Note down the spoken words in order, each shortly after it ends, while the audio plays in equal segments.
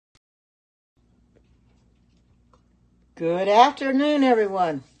Good afternoon,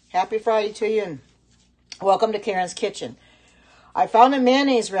 everyone. Happy Friday to you, and welcome to Karen's Kitchen. I found a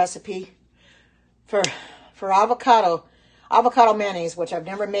mayonnaise recipe for avocado mayonnaise, which I've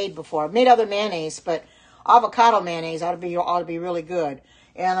never made before. I've made other mayonnaise, but avocado mayonnaise ought to be really good.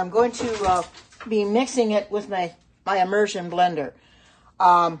 And I'm going to be mixing it with my immersion blender.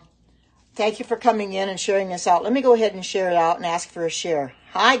 Thank you for coming in and sharing this out. Let me go ahead and share it out and ask for a share.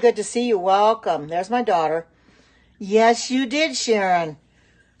 Hi, good to see you. Welcome. There's my daughter. Yes, you did, Sharon.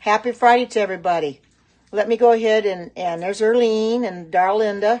 Happy Friday to everybody. Let me go ahead and there's Erlene and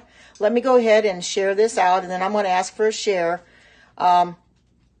Darlinda. Let me go ahead and share this out, and then I'm going to ask for a share. And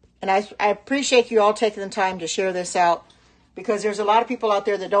I appreciate you all taking the time to share this out, because there's a lot of people out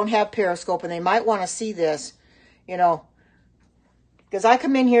there that don't have Periscope, and they might want to see this, you know, because I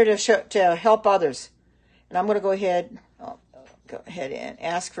come in here to help others. And I'm going to go ahead and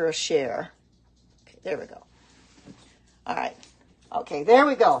ask for a share. Okay, there we go. All right. Okay, there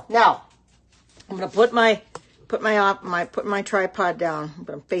we go. Now, I'm going to put my tripod down. I'm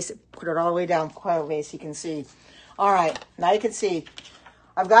going to put it all the way down quite a way so you can see. All right, now you can see.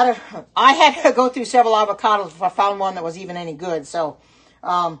 I had to go through several avocados if I found one that was even any good. So,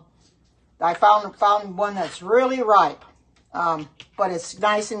 I found one that's really ripe, but it's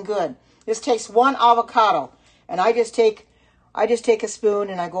nice and good. This takes one avocado, and I just take a spoon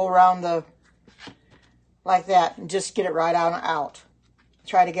and I go around like that, and just get it right out.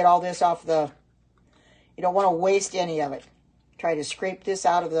 Try to get all this off you don't want to waste any of it. Try to scrape this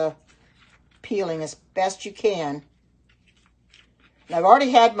out of the peeling as best you can. And I've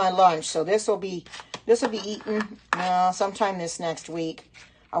already had my lunch, so this will be eaten sometime this next week.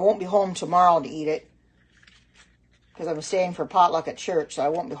 I won't be home tomorrow to eat it, because I'm staying for potluck at church, so I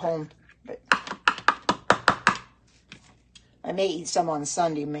won't be home. But I may eat some on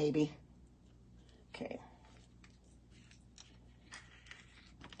Sunday, maybe. Okay.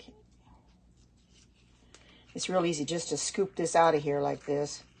 It's real easy just to scoop this out of here like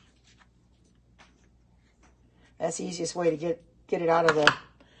this. That's the easiest way to get it out of the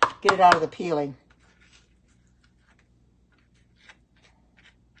peeling.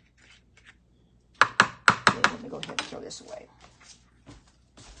 Okay, let me go ahead and throw this away.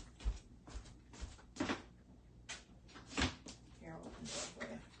 Here, I'll open it for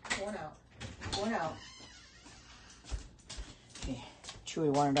you. Going out. Okay, Chewy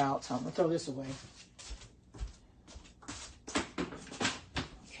wanted out, so I'm gonna throw this away.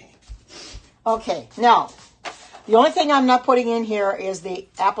 Okay, now, the only thing I'm not putting in here is the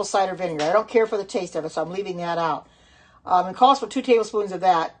apple cider vinegar. I don't care for the taste of it, so I'm leaving that out. It calls for 2 tablespoons of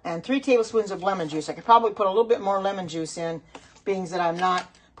that and 3 tablespoons of lemon juice. I could probably put a little bit more lemon juice in, being that I'm not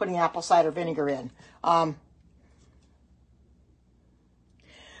putting apple cider vinegar in.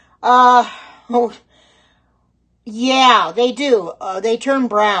 Yeah, they do. They turn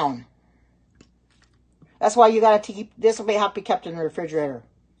brown. That's why you got to keep, this will have to be kept in the refrigerator.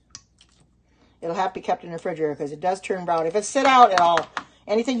 It'll have to be kept in the refrigerator because it does turn brown. If it's sit out at all,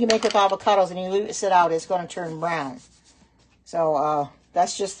 anything you make with avocados and you leave it sit out, it's going to turn brown. So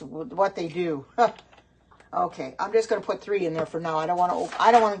that's just what they do. Okay, I'm just going to put 3 in there for now. I don't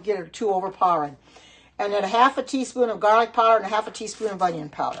want to get it too overpowering. And then a half a teaspoon of garlic powder and a half a teaspoon of onion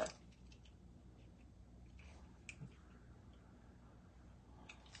powder.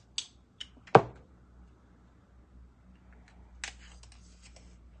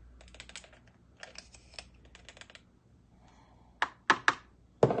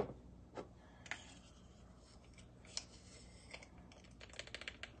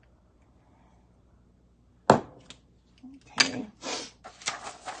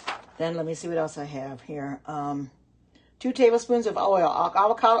 Then let me see what else I have here. 2 tablespoons of oil,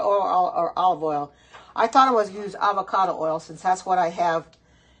 avocado oil or olive oil. I thought I was going to use avocado oil since that's what I have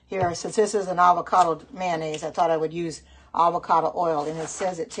here. Since this is an avocado mayonnaise, I thought I would use avocado oil. And it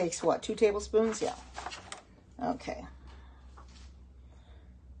says it takes, what, 2 tablespoons? Yeah. Okay.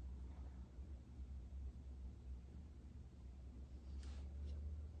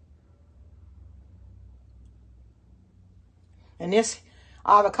 And this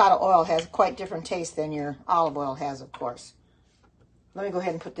avocado oil has quite different taste than your olive oil has, of course. Let me go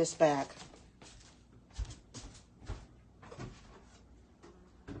ahead and put this back.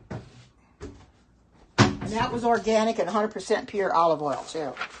 And that was organic and 100% pure olive oil,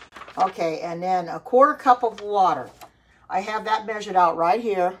 too. Okay, and then a 1/4 cup of water. I have that measured out right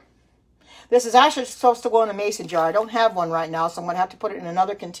here. This is actually supposed to go in a mason jar. I don't have one right now, so I'm going to have to put it in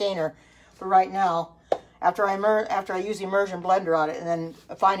another container for right now. After I use the immersion blender on it, and then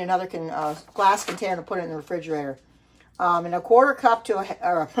find another glass container to put it in the refrigerator. And a 1/4 cup to a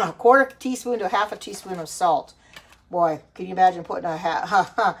 1/4 teaspoon to 1/2 teaspoon of salt. Boy, can you imagine putting a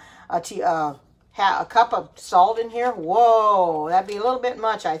cup of salt in here? Whoa, that'd be a little bit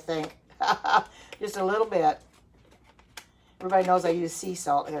much, I think. Just a little bit. Everybody knows I use sea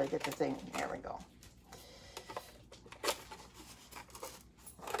salt. Here, get the thing. There we go.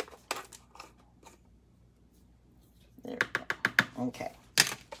 There we go. Okay.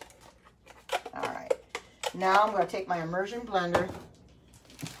 All right. Now I'm going to take my immersion blender.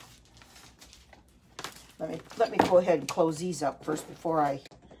 Let me go ahead and close these up first before I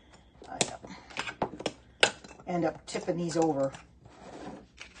end up tipping these over.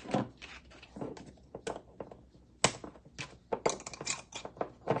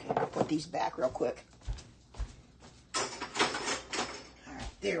 Okay, I'll put these back real quick. All right,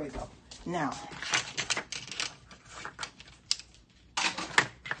 there we go. Now,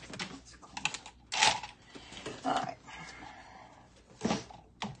 all right.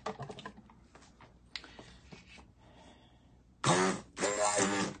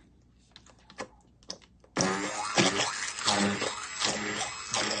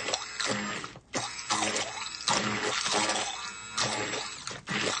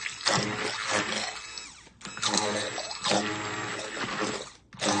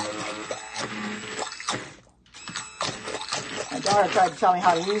 My daughter tried to tell me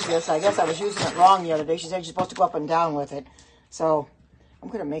how to use this. I guess I was using it wrong the other day. She said you're supposed to go up and down with it. So I'm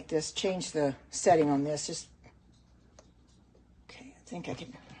going to make this, change the setting on this. Just, okay, I think I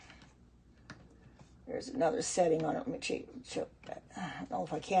can. There's another setting on it. Let me check that. I don't know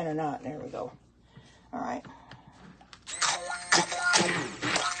if I can or not. There we go. All right.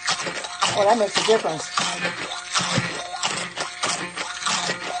 Oh, that makes a difference.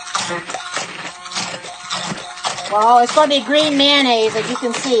 Well, it's going to be green mayonnaise. As you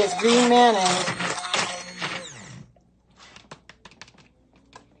can see, it's green mayonnaise.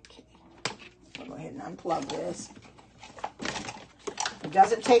 Okay. I'll go ahead and unplug this. It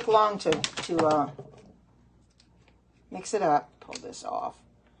doesn't take long to mix it up. Pull this off.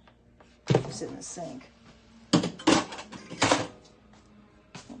 Put this in the sink.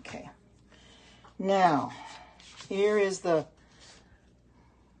 Okay. Now, here is the...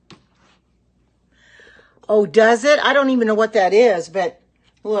 Oh, does it? I don't even know what that is, but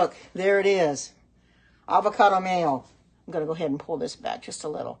look, there it is. Avocado mayo. I'm going to go ahead and pull this back just a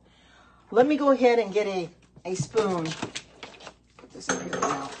little. Let me go ahead and get a spoon. Put this in here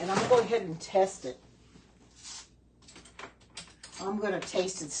now. And I'm going to go ahead and test it. I'm going to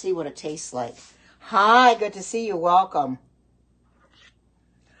taste it and see what it tastes like. Hi, good to see you. Welcome.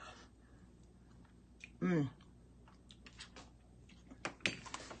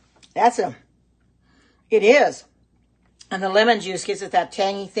 It is. And the lemon juice gives it that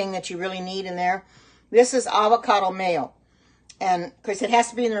tangy thing that you really need in there. This is avocado mayo. And, of course, it has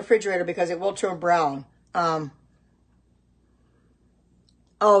to be in the refrigerator because it will turn brown. Oh,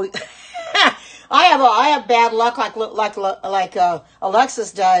 I have bad luck like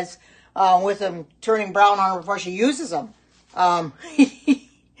Alexis does with them turning brown on her before she uses them.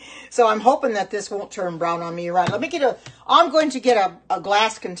 So I'm hoping that this won't turn brown on me. You're right. I'm going to get a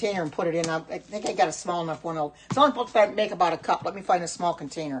glass container and put it in. I think I got a small enough one. It's only supposed to make about a cup. Let me find a small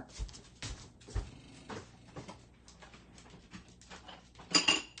container.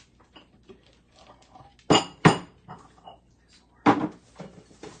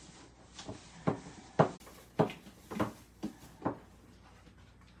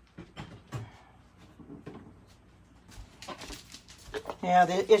 Yeah,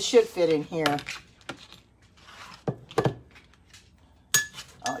 it should fit in here.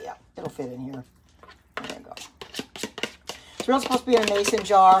 Oh, yeah, it'll fit in here. There you go. It's really supposed to be in a mason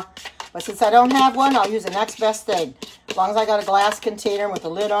jar, but since I don't have one, I'll use the next best thing. As long as I got a glass container with a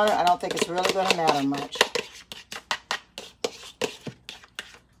lid on it, I don't think it's really going to matter much.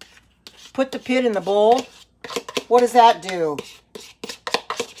 Put the pit in the bowl. What does that do?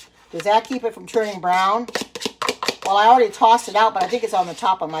 Does that keep it from turning brown? Well, I already tossed it out, but I think it's on the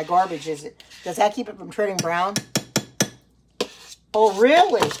top of my garbage. Does that keep it from turning brown? Oh,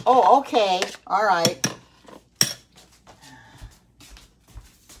 really? Oh, okay. All right.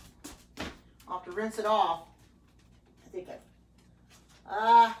 I'll have to rinse it off. I think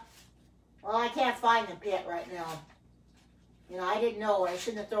well, I can't find the pit right now. You know, I didn't know. I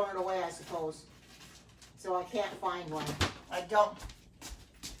shouldn't have thrown it away, I suppose. So I can't find one. I don't.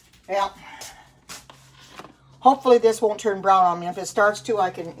 Yeah. Hopefully this won't turn brown on me. If it starts to,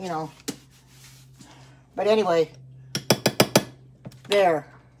 I can, you know. But anyway, there.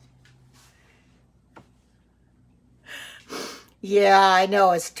 Yeah, I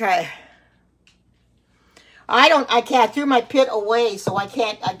know. I can't, I threw my pit away, so I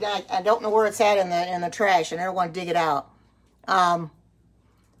can't, I don't know where it's at in the trash, and I don't want to dig it out.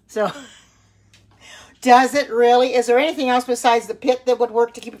 So, does it really? Is there anything else besides the pit that would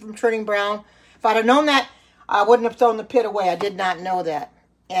work to keep it from turning brown? If I'd have known that, I wouldn't have thrown the pit away. I did not know that.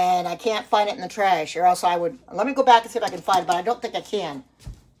 And I can't find it in the trash, or else I would, let me go back and see if I can find it, but I don't think I can.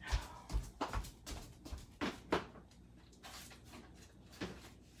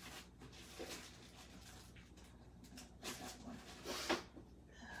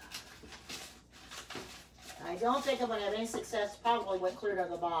 I don't think I'm going to have any success. Probably went clear to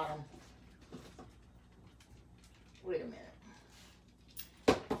the bottom. Wait a minute.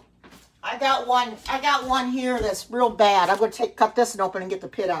 I got one here that's real bad. I'm going to cut this one open and get the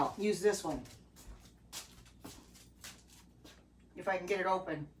pit out. Use this one. If I can get it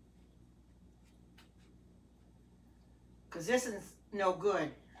open. Because this is no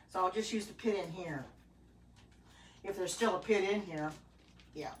good. So I'll just use the pit in here. If there's still a pit in here.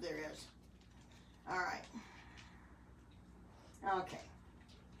 Yeah, there is. All right. Okay,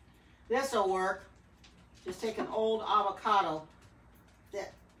 this will work. Just take an old avocado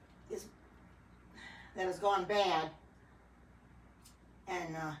that has gone bad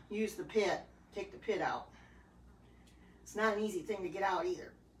and use the pit. Take the pit out. It's not an easy thing to get out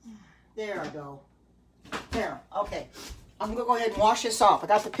either. There I go. There. Okay, I'm gonna go ahead and wash this off. I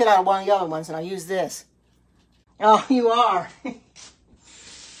got the pit out of one of the other ones, and I'll use this. Oh, you are.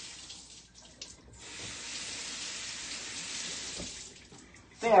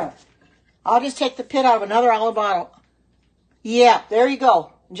 There. I'll just take the pit out of another olive bottle. Yeah, there you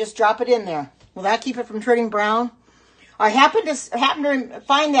go. Just drop it in there. Will that keep it from turning brown? I happened to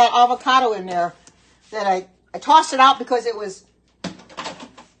find that avocado in there that I tossed it out because it was,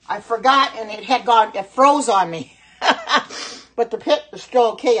 I forgot, and it froze on me. But the pit is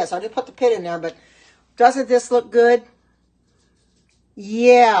still okay, so I just put the pit in there. But doesn't this look good?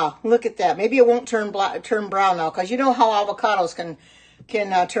 Yeah, look at that. Maybe it won't turn brown now, because you know how avocados can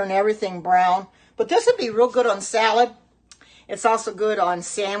turn everything brown. But this would be real good on salad. It's also good on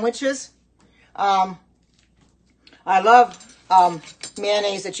sandwiches. I love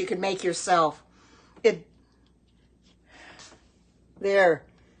mayonnaise that you can make yourself. There's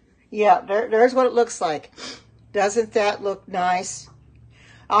what it looks like. Doesn't that look nice?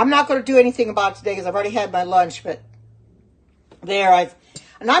 I'm not going to do anything about it today because I've already had my lunch, but and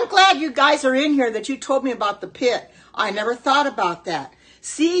I'm glad you guys are in here that you told me about the pit. I never thought about that.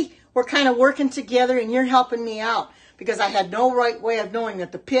 See, we're kind of working together and you're helping me out because I had no right way of knowing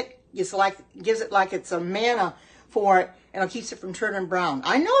that the pit gives it like it's a manna for it and it keeps it from turning brown.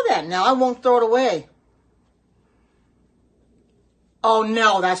 I know that now. I won't throw it away. Oh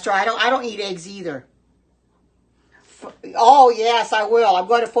no, that's true. I don't eat eggs either. Oh yes, I will. I'm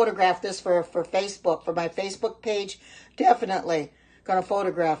going to photograph this for Facebook, for my Facebook page. Definitely going to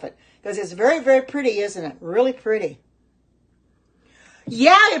photograph it because it's very, very pretty, isn't it? Really pretty.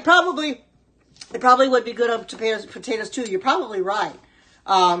 Yeah, it probably would be good on potatoes too. You're probably right.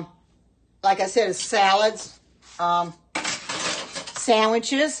 Like I said, it's salads,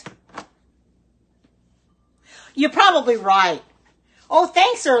 sandwiches. You're probably right. Oh,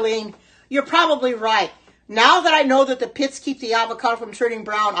 thanks, Erlene. You're probably right. Now that I know that the pits keep the avocado from turning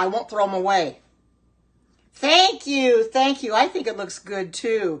brown, I won't throw them away. Thank you. Thank you. I think it looks good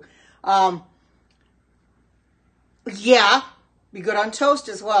too. Yeah. Be good on toast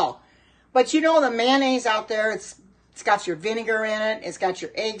as well. But you know the mayonnaise out there, it's got your vinegar in it. It's got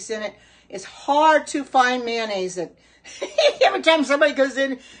your eggs in it. It's hard to find mayonnaise that every time somebody goes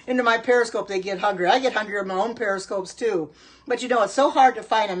into my Periscope, they get hungry. I get hungry in my own Periscopes too. But you know, it's so hard to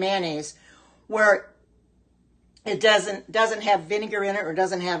find a mayonnaise where it doesn't have vinegar in it or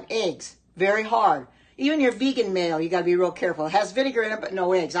doesn't have eggs. Very hard. Even your vegan mayo, you got to be real careful. It has vinegar in it, but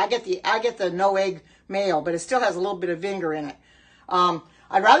no eggs. I get the no egg mayo, but it still has a little bit of vinegar in it.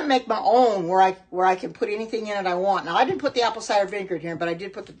 I'd rather make my own where I can put anything in it I want. Now I didn't put the apple cider vinegar in here, but I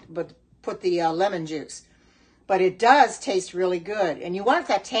did put the lemon juice. But it does taste really good, and you want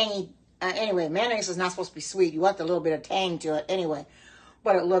that tangy. Anyway, mayonnaise is not supposed to be sweet. You want a little bit of tang to it anyway,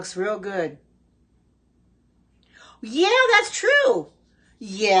 but it looks real good. Yeah, that's true.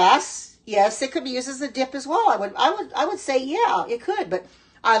 Yes, it could be used as a dip as well. I would say yeah, it could, but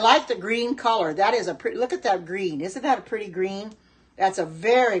I like the green color. That is a pretty. Look at that green. Isn't that a pretty green? That's a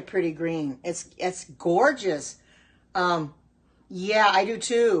very pretty green. It's gorgeous. Yeah, I do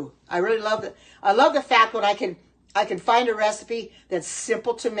too. I really love it. I love the fact that I can find a recipe that's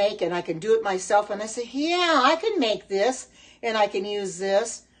simple to make and I can do it myself. And I say, yeah, I can make this and I can use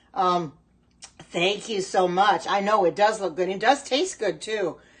this. Thank you so much. I know it does look good. It does taste good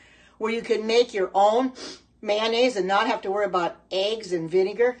too. Where you can make your own mayonnaise and not have to worry about eggs and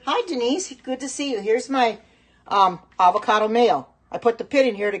vinegar. Hi, Denise. Good to see you. Here's my avocado mayo. I put the pit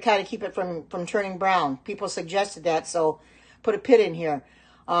in here to kind of keep it from turning brown. People suggested that, so put a pit in here.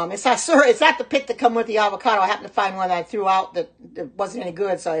 It's not the pit that come with the avocado. I happened to find one that I threw out that wasn't any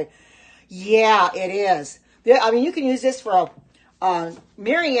good. So, yeah, it is. I mean, you can use this for a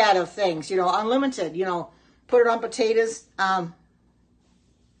myriad of things. You know, unlimited. You know, put it on potatoes.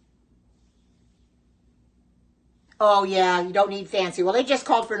 Oh yeah, you don't need fancy. Well, they just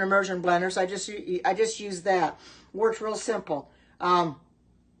called for an immersion blender, so I just used that. Works real simple.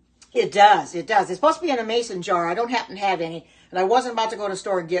 It does. It's supposed to be in a mason jar. I don't happen to have any, and I wasn't about to go to the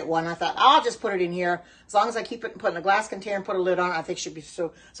store and get one. I thought I'll just put it in here. As long as I keep it and put it in a glass container and put a lid on it, I think should be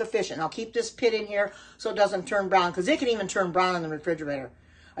sufficient. I'll keep this pit in here so it doesn't turn brown, because it can even turn brown in the refrigerator,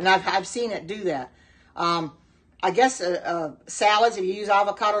 and I've seen it do that. I guess salads, if you use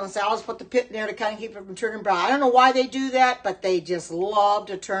avocado in salads, put the pit in there to kind of keep it from turning brown. I don't know why they do that, but they just love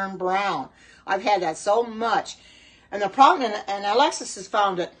to turn brown. I've had that so much. And the problem, and Alexis has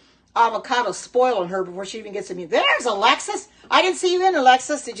found it, avocado spoiling her before she even gets to me. There's Alexis. I didn't see you in,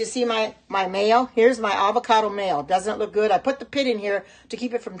 Alexis. Did you see my mayo? Here's my avocado mayo. Doesn't it look good? I put the pit in here to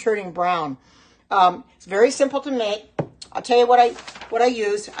keep it from turning brown. It's very simple to make. I'll tell you what I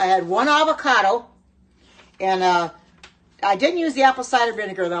used. I had one avocado. And I didn't use the apple cider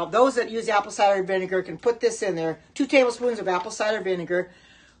vinegar, though. Those that use the apple cider vinegar can put this in there. 2 tablespoons of apple cider vinegar,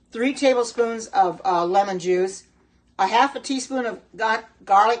 3 tablespoons of lemon juice, a half a teaspoon of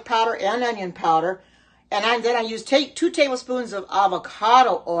garlic powder and onion powder, and then I used 2 tablespoons of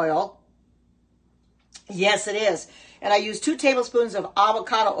avocado oil. Yes, it is. And I used 2 tablespoons of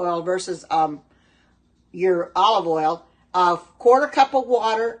avocado oil versus your olive oil. A 1/4 cup of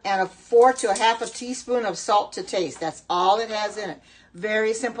water, and a 1/4 to a half a teaspoon of salt to taste. That's all it has in it.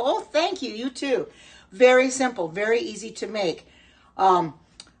 Very simple. Oh, thank you. You too. Very simple. Very easy to make. I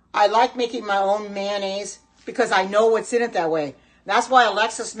like making my own mayonnaise because I know what's in it that way. That's why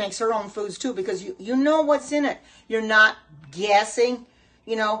Alexis makes her own foods too, because you know what's in it. You're not guessing.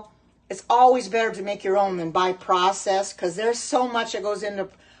 You know, it's always better to make your own than buy processed, because there's so much that goes into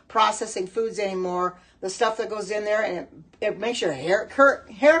processing foods anymore. The stuff that goes in there, and it makes your hair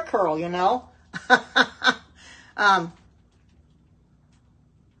curl, you know.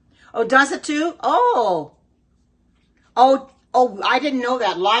 Oh, does it too? Oh, I didn't know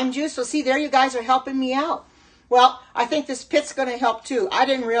that. Lime juice. So see, there you guys are helping me out. Well, I think this pit's going to help too. I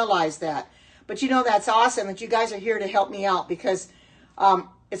didn't realize that. But you know, that's awesome that you guys are here to help me out, because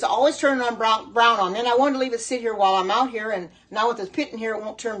it's always turning on brown on. Then I wanted to leave it sit here while I'm out here, and now with this pit in here, it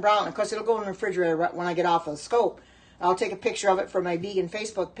won't turn brown. Of course, it'll go in the refrigerator right when I get off of the scope. I'll take a picture of it for my vegan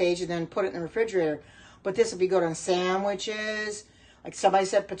Facebook page and then put it in the refrigerator. But this will be good on sandwiches. Like somebody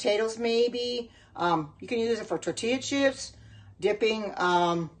said, potatoes maybe. You can use it for tortilla chips, dipping,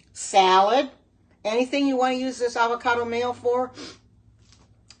 salad. Anything you want to use this avocado mayo for,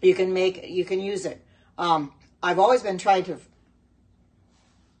 you can use it. I've always been trying to...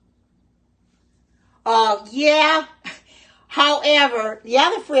 yeah. However, the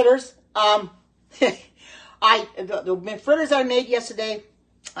other fritters, the fritters I made yesterday,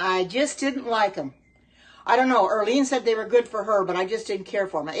 I just didn't like them. I don't know. Erlene said they were good for her, but I just didn't care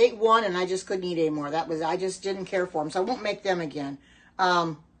for them. I ate one and I just couldn't eat anymore. I just didn't care for them, so I won't make them again.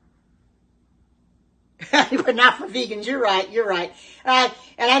 But not for vegans. You're right. And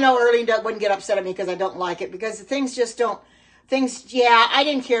I know Erlene wouldn't get upset at me because I don't like it, because the things just don't. Yeah, I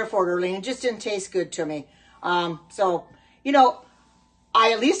didn't care for it, Erlene. It just didn't taste good to me. So, you know,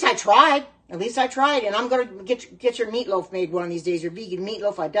 at least I tried. And I'm going to get your meatloaf made one of these days, your vegan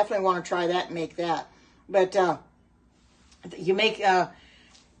meatloaf. I definitely want to try that and make that. But you make,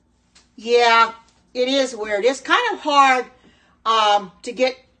 yeah, it is weird. It's kind of hard to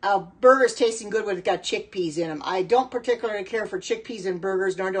get burgers tasting good when it's got chickpeas in them. I don't particularly care for chickpeas in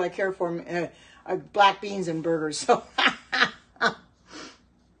burgers, nor do I care for black beans in burgers. So...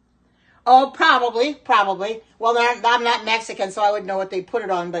 Oh, probably. Well, I'm not Mexican, so I would know what they put it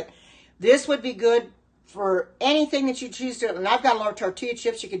on. But this would be good for anything that you choose to. And I've got a lot of tortilla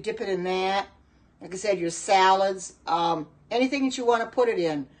chips. You could dip it in that. Like I said, your salads. Anything that you want to put it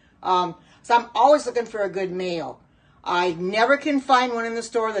in. So I'm always looking for a good mayo. I never can find one in the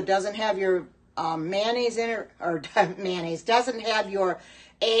store that doesn't have your mayonnaise in it. Or mayonnaise. Doesn't have your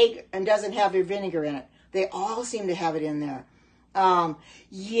egg and doesn't have your vinegar in it. They all seem to have it in there.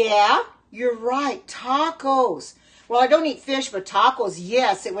 Yeah, you're right. Tacos. Well, I don't eat fish, but tacos,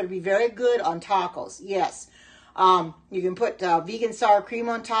 yes, it would be very good on tacos. Yes. You can put vegan sour cream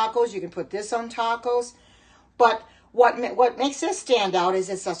on tacos. You can put this on tacos. But what makes this stand out is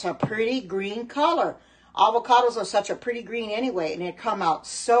it's such a pretty green color. Avocados are such a pretty green anyway, and it come out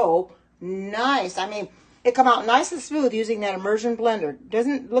so nice. I mean, it come out nice and smooth using that immersion blender.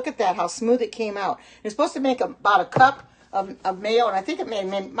 Doesn't look at that, how smooth it came out. It's supposed to make about a cup of mayo, and I think it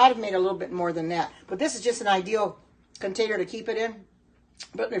might have made a little bit more than that. But this is just an ideal container to keep it in.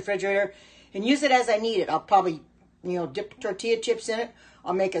 Put it in the refrigerator and use it as I need it. I'll probably, dip tortilla chips in it.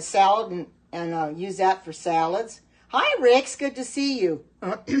 I'll make a salad and use that for salads. Hi, Ricks. Good to see you.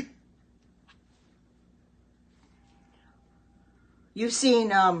 You've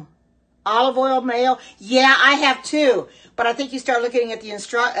seen olive oil mayo? Yeah, I have too. But I think you start looking at the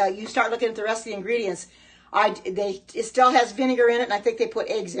the rest of the ingredients. It still has vinegar in it, and I think they put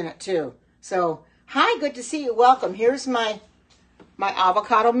eggs in it too. So, hi, good to see you. Welcome. Here's my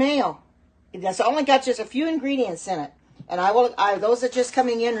avocado mayo. That's only got just a few ingredients in it. And those are just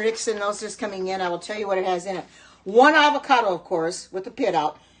coming in, Rick's and those just coming in. I will tell you what it has in it. 1 avocado, of course, with the pit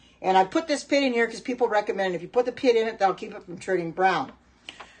out. And I put this pit in here because people recommend if you put the pit in it, that'll keep it from turning brown.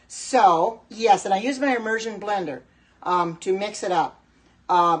 So, yes, and I use my immersion blender to mix it up.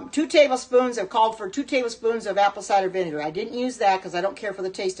 2 tablespoons, I've called for 2 tablespoons of apple cider vinegar. I didn't use that because I don't care for the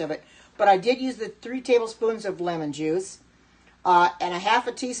taste of it. But I did use the 3 tablespoons of lemon juice. And a half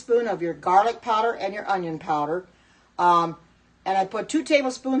a teaspoon of your garlic powder and your onion powder. And I put 2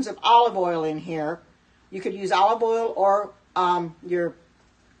 tablespoons of olive oil in here. You could use olive oil or your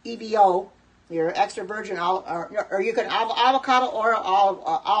EVO, your extra virgin olive, or you can avocado or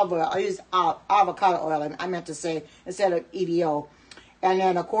olive oil. I use avocado oil, I meant to say, instead of EVO. And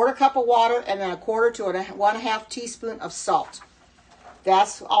then a 1/4 cup of water, and then a 1/4 to 1/2 teaspoon of salt.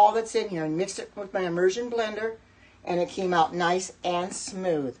 That's all that's in here. And mixed it with my immersion blender, and it came out nice and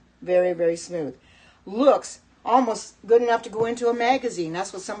smooth. Very, very smooth. Looks almost good enough to go into a magazine.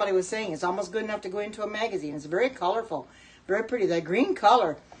 That's what somebody was saying. It's almost good enough to go into a magazine. It's very colorful, very pretty. That green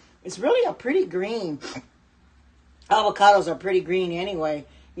color, it's really a pretty green. Avocados are pretty green anyway,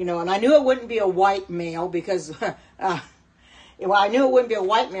 and I knew it wouldn't be a white mayo because, I knew it wouldn't be a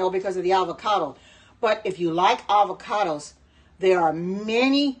white mayo because of the avocado. But if you like avocados, there are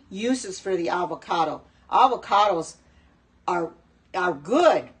many uses for the avocado. Avocados are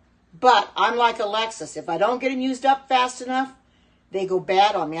good, but I'm like Alexis. If I don't get them used up fast enough, they go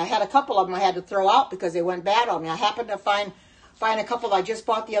bad on me. I had a couple of them I had to throw out because they went bad on me. I happened to find a couple I just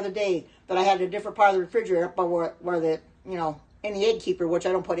bought the other day that I had in a different part of the refrigerator up where the, in the egg keeper, which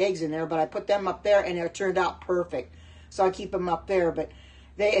I don't put eggs in there, but I put them up there and it turned out perfect. So I keep them up there. But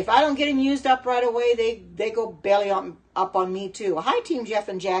if I don't get them used up right away, they go belly up on me too. Hi, Team Jeff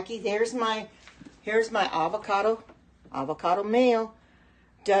and Jackie. Here's my avocado mayo.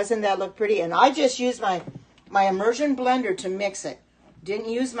 Doesn't that look pretty? And I just used my immersion blender to mix it. Didn't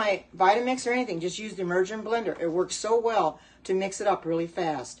use my Vitamix or anything. Just used the immersion blender. It works so well to mix it up really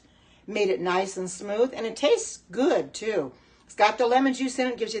fast. Made it nice and smooth, and it tastes good too. It's got the lemon juice in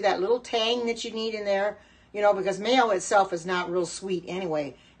it. Gives you that little tang that you need in there. Because mayo itself is not real sweet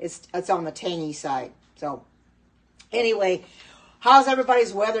anyway. It's on the tangy side. So anyway, how's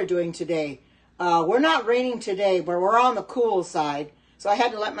everybody's weather doing today? We're not raining today, but we're on the cool side. So I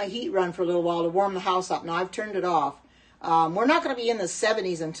had to let my heat run for a little while to warm the house up. Now I've turned it off. We're not going to be in the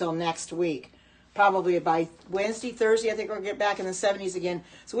 70s until next week. Probably by Wednesday, Thursday, I think we'll get back in the 70s again.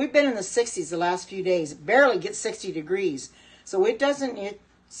 So we've been in the 60s the last few days. It barely gets 60 degrees. So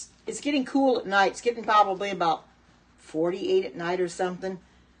it's getting cool at night. It's getting probably about 48 at night or something.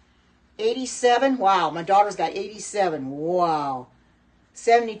 87. Wow, my daughter's got 87. Wow.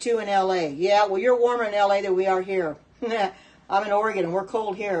 72 in LA. Yeah, well, you're warmer in LA than we are here. I'm in Oregon, and we're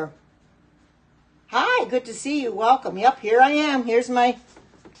cold here. Hi, good to see you. Welcome. Yep, here I am. Here's my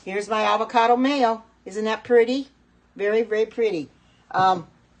avocado mayo. Isn't that pretty? Very, very pretty.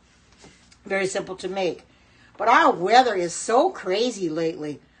 Very simple to make. But our weather is so crazy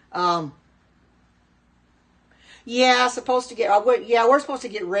lately. We're supposed to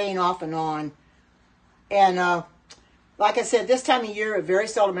get rain off and on. And like I said, this time of year, it very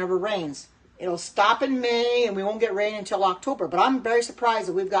seldom ever rains. It'll stop in May, and we won't get rain until October. But I'm very surprised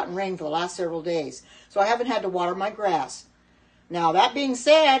that we've gotten rain for the last several days. So I haven't had to water my grass. Now, that being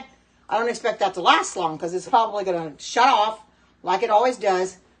said, I don't expect that to last long because it's probably going to shut off like it always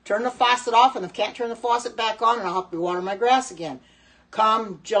does. Turn the faucet off, and if can't turn the faucet back on, and I'll have to water my grass again.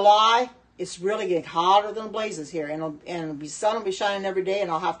 Come July, it's really getting hotter than blazes here, and the sun will be shining every day, and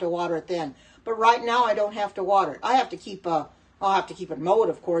I'll have to water it then. But right now, I don't have to water it. I'll have to keep it mowed,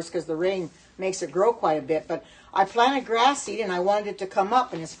 of course, because the rain makes it grow quite a bit. But I planted grass seed, and I wanted it to come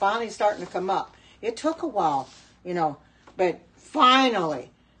up, and it's finally starting to come up. It took a while, but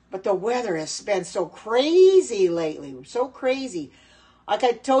finally. But the weather has been so crazy lately, so crazy. like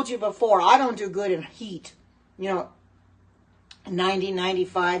I told you before, I don't do good in heat. You know, 90,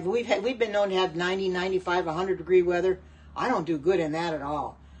 95. We've been known to have 90, 95, 100-degree weather. I don't do good in that at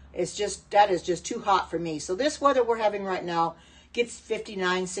all. That is just too hot for me. So this weather we're having right now gets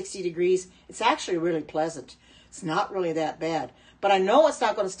 59, 60 degrees. It's actually really pleasant. It's not really that bad. But I know it's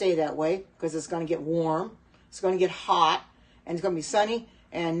not going to stay that way because it's going to get warm. It's going to get hot, and it's going to be sunny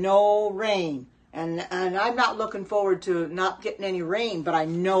and no rain. And I'm not looking forward to not getting any rain, but I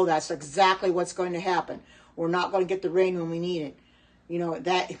know that's exactly what's going to happen. We're not going to get the rain when we need it. You know,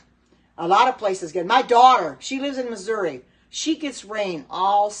 that a lot of places get. My daughter, she lives in Missouri. She gets rain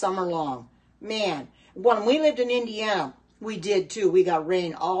all summer long. Man, when we lived in Indiana, we did too. We got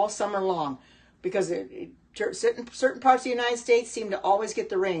rain all summer long because certain parts of the United States seem to always get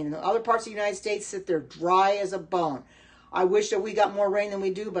the rain. And the other parts of the United States sit there dry as a bone. I wish that we got more rain than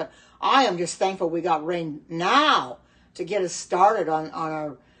we do, but I am just thankful we got rain now to get us started on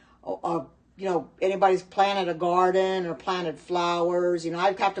our you know, anybody's planted a garden or planted flowers. You know,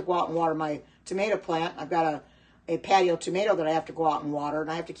 I have to go out and water my tomato plant. I've got a patio tomato that I have to go out and water,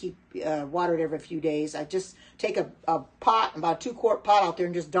 and I have to keep water it every few days. I just take a pot, about a 2-quart pot out there,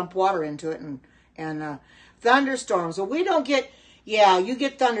 and just dump water into it. And thunderstorms. Well, we don't get, yeah, you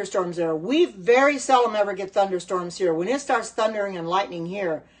get thunderstorms there. We very seldom ever get thunderstorms here. When it starts thundering and lightning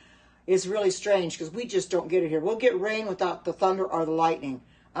here, it's really strange because we just don't get it here. We'll get rain without the thunder or the lightning.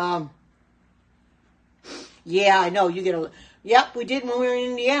 Yeah, I know. You get a... Yep, we did when we were in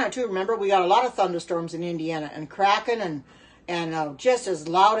Indiana, too. Remember, we got a lot of thunderstorms in Indiana, and cracking and just as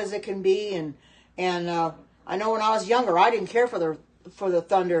loud as it can be. And I know when I was younger, I didn't care for the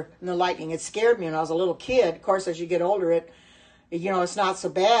thunder and the lightning. It scared me when I was a little kid. Of course, as you get older, it's not so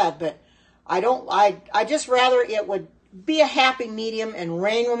bad. But I just rather it would be a happy medium and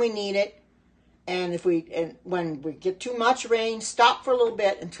rain when we need it. And when we get too much rain, stop for a little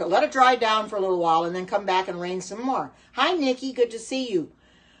bit until let it dry down for a little while, and then come back and rain some more. Hi, Nikki, good to see you.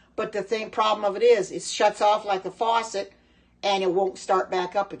 But the problem of it is, it shuts off like a faucet, and it won't start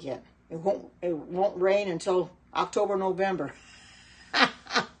back up again. It won't rain until October, November.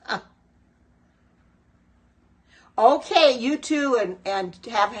 Okay, you too, and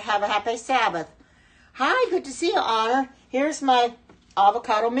have a happy Sabbath. Hi, good to see you, Honor. Here's my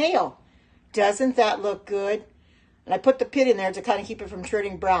avocado mayo. Doesn't that look good? And I put the pit in there to kind of keep it from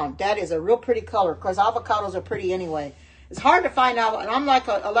turning brown. That is a real pretty color because avocados are pretty anyway. It's hard to find out, and I'm like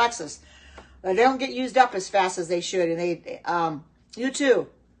Alexis. They don't get used up as fast as they should, and you too.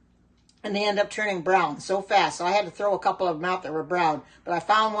 And they end up turning brown so fast. So I had to throw a couple of them out that were brown, but I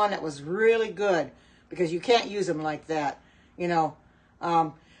found one that was really good because you can't use them like that. You know,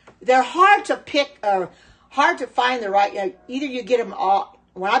 they're hard to pick or hard to find the right. Either you get them all.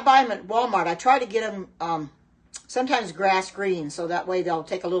 When I buy them at Walmart, I try to get them sometimes grass green, so that way they'll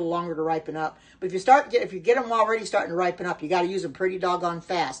take a little longer to ripen up. But if you get them already starting to ripen up, you got to use them pretty doggone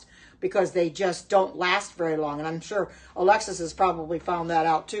fast because they just don't last very long. And I'm sure Alexis has probably found that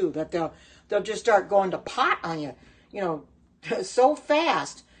out too, that they'll just start going to pot on you, you know, so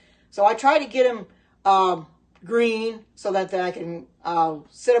fast. So I try to get them green so that I can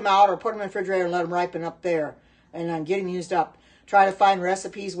sit them out or put them in the refrigerator and let them ripen up there, and then get them used up. Try to find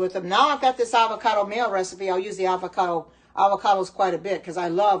recipes with them. Now I've got this avocado mayo recipe. I'll use the avocados quite a bit because I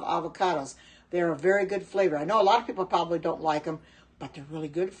love avocados. They're a very good flavor. I know a lot of people probably don't like them, but they're really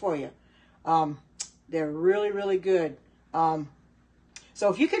good for you. They're really, really good. So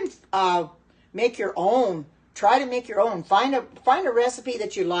if you can make your own, try to make your own. Find a recipe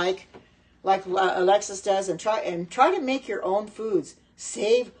that you like Alexis does, and try to make your own foods.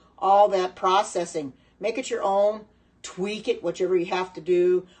 Save all that processing. Make it your own. Tweak it, whichever you have to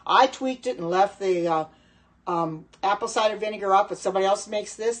do. I tweaked it and left the apple cider vinegar up. If somebody else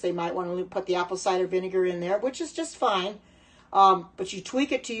makes this, they might want to put the apple cider vinegar in there, which is just fine. But you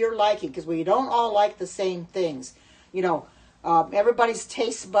tweak it to your liking because we don't all like the same things. You know, everybody's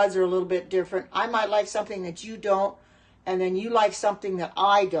taste buds are a little bit different. I might like something that you don't, and then you like something that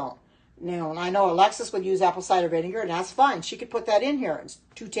I don't. You know, and I know Alexis would use apple cider vinegar, and that's fine. She could put that in here. It's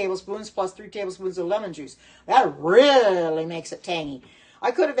 2 tablespoons plus 3 tablespoons of lemon juice. That really makes it tangy.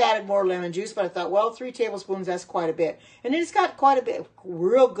 I could have added more lemon juice, but I thought, well, 3 tablespoons, that's quite a bit. And it's got quite a bit of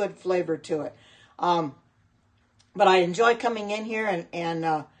real good flavor to it. But I enjoy coming in here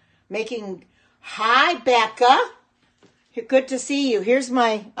and making... Hi, Becca. Good to see you. Here's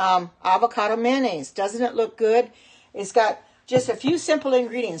my avocado mayonnaise. Doesn't it look good? It's got... just a few simple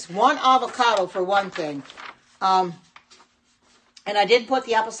ingredients. 1 avocado for one thing. And I did put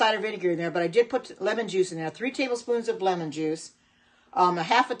the apple cider vinegar in there, but I did put lemon juice in there. 3 tablespoons of lemon juice. A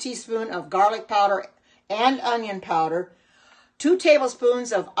half a teaspoon of garlic powder and onion powder. 2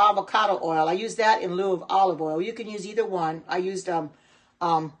 tablespoons of avocado oil. I use that in lieu of olive oil. You can use either one. I used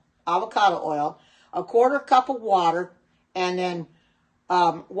avocado oil, a 1/4 cup of water, and then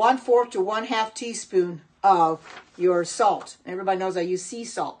 1/4 to 1/2 teaspoon of your salt. Everybody knows I use sea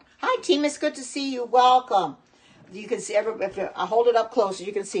salt. Hi, team. It's good to see you. Welcome. You can see, if I hold it up closer,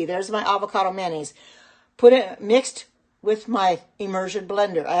 you can see there's my avocado mayonnaise. Put it mixed with my immersion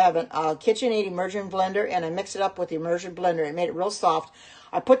blender. I have a KitchenAid immersion blender, and I mix it up with the immersion blender. It made it real soft.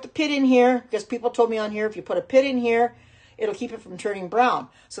 I put the pit in here because people told me on here, if you put a pit in here, it'll keep it from turning brown.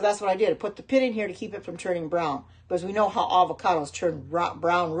 So that's what I did. I put the pit in here to keep it from turning brown, because we know how avocados turn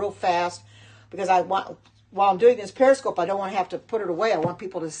brown real fast. Because while I'm doing this Periscope, I don't want to have to put it away. I want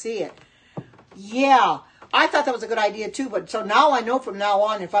people to see it. Yeah, I thought that was a good idea too. But so now I know from now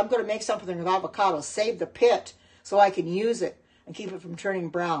on, if I'm going to make something with avocado, save the pit so I can use it and keep it from turning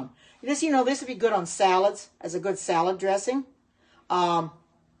brown. This, this would be good on salads as a good salad dressing. Could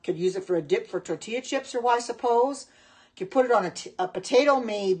use it for a dip for tortilla chips, or I suppose. Could put it on a potato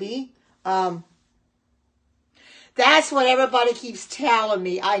maybe. That's what everybody keeps telling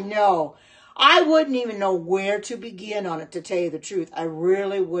me. I know. I wouldn't even know where to begin on it, to tell you the truth. I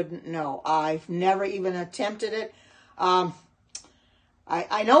really wouldn't know. I've never even attempted it. I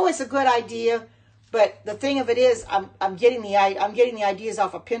know it's a good idea, but the thing of it is, I'm getting the ideas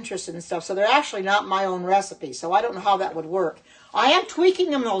off of Pinterest and stuff, so they're actually not my own recipe. So I don't know how that would work. I am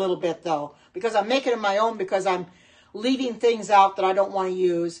tweaking them a little bit though, because I'm making them my own, because I'm leaving things out that I don't want to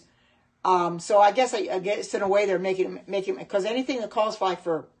use. So I guess in a way they're making because anything that calls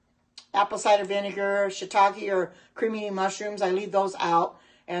for apple cider vinegar, shiitake, or creamy mushrooms, I leave those out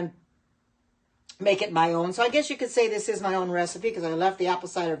and make it my own. So I guess you could say this is my own recipe, because I left the apple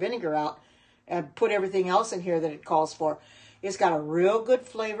cider vinegar out and put everything else in here that it calls for. It's got a real good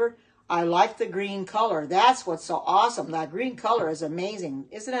flavor. I like the green color. That's what's so awesome. That green color is amazing.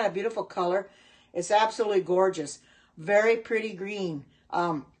 Isn't that a beautiful color? It's absolutely gorgeous. Very pretty green.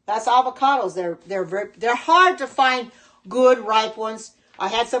 That's avocados. They're hard to find good ripe ones. I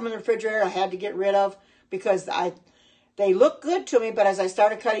had some in the refrigerator I had to get rid of because they look good to me, but as I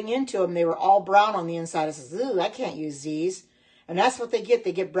started cutting into them, they were all brown on the inside. I said, "Ooh, I can't use these." And that's what they get.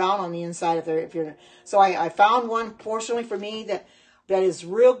 They get brown on the inside so I found one, fortunately for me, that is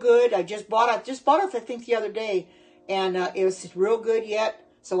real good. I just bought it, I think, the other day, and it was real good yet.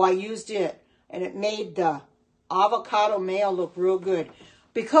 So I used it, and it made the avocado mayo look real good.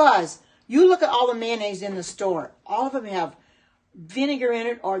 Because you look at all the mayonnaise in the store, all of them have vinegar in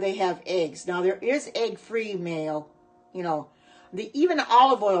it, or they have eggs. Now there is egg-free mayo, even the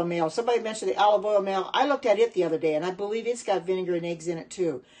olive oil mayo. Somebody mentioned the olive oil mayo. I looked at it the other day, and I believe it's got vinegar and eggs in it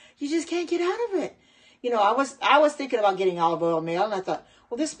too. You just can't get out of it. I was thinking about getting olive oil mayo, and I thought,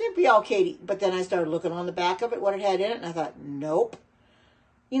 well, this may be okay. But then I started looking on the back of it, what it had in it, and I thought, nope.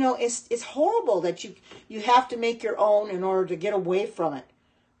 It's horrible that you have to make your own in order to get away from it.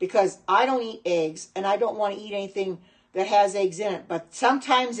 Because I don't eat eggs, and I don't want to eat anything that has eggs in it. But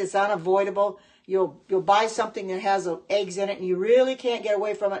sometimes it's unavoidable. You'll buy something that has eggs in it, and you really can't get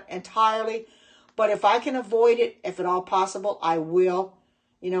away from it entirely. But if I can avoid it, if at all possible, I will.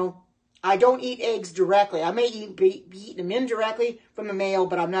 I don't eat eggs directly. I may be eating them indirectly from the mayo,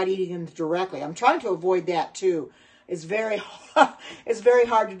 but I'm not eating them directly. I'm trying to avoid that too. It's very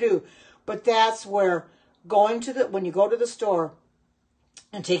hard to do. But that's where when you go to the store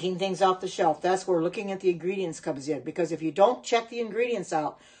and taking things off the shelf, that's where looking at the ingredients comes in. Because if you don't check the ingredients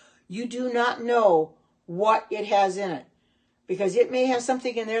out, you do not know what it has in it. Because it may have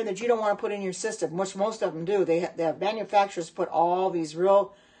something in there that you don't want to put in your system, which most of them do. The manufacturers put all these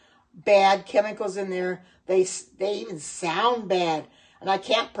real bad chemicals in there. They even sound bad. And I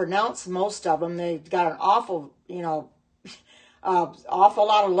can't pronounce most of them. They've got an awful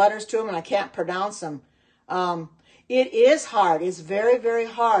lot of letters to them, and I can't pronounce them. It is hard. It's very, very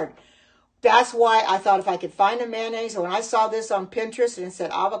hard. That's why I thought if I could find a mayonnaise, when I saw this on Pinterest and it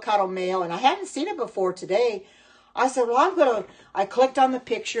said avocado mayo, and I hadn't seen it before today, I said, well, I clicked on the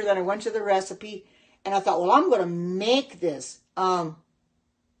picture, then I went to the recipe, and I thought, well, I'm going to make this.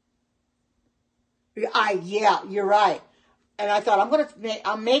 Yeah, you're right. And I thought,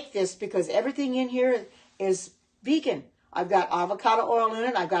 I'll make this because everything in here is vegan. I've got avocado oil in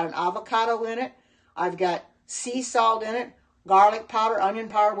it. I've got an avocado in it. I've got sea salt in it, garlic powder, onion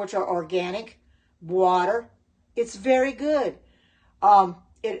powder, which are organic, water. It's very good.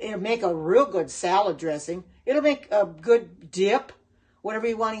 It'll make a real good salad dressing. It'll make a good dip, whatever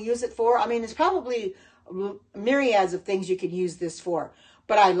you want to use it for. I mean, there's probably myriads of things you can use this for.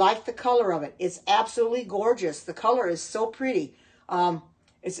 But I like the color of it. It's absolutely gorgeous. The color is so pretty.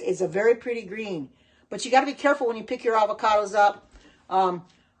 It's a very pretty green. But you got to be careful when you pick your avocados up.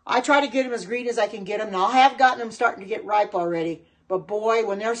 I try to get them as green as I can get them. Now, I have gotten them starting to get ripe already. But boy,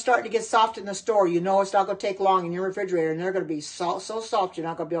 when they're starting to get soft in the store, you know it's not going to take long in your refrigerator. And they're going to be so soft you're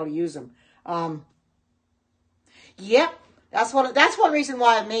not going to be able to use them. Yep, that's one reason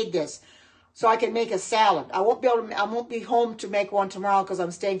why I made this. So I can make a salad. I won't be home to make one tomorrow because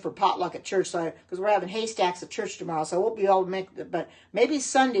I'm staying for potluck at church. Because we're having haystacks at church tomorrow, so I won't be able to make it. But maybe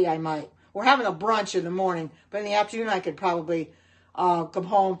Sunday I might. We're having a brunch in the morning, but in the afternoon I could probably come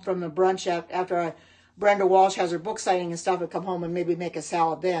home from the brunch after Brenda Walsh has her book signing and stuff, and come home and maybe make a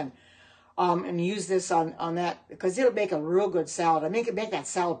salad then. And use this on that, because it'll make a real good salad. I mean, it can make that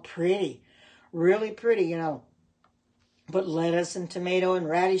salad pretty, really pretty, you know. Put lettuce and tomato and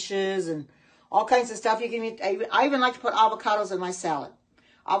radishes and all kinds of stuff you can eat. I even like to put avocados in my salad.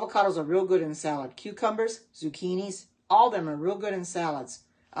 Avocados are real good in salad. Cucumbers, zucchinis, all of them are real good in salads.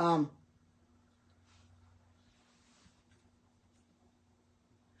 Oh,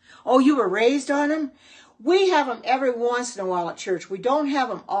 you were raised on them? We have them every once in a while at church. We don't have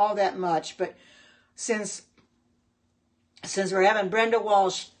them all that much, but since we're having Brenda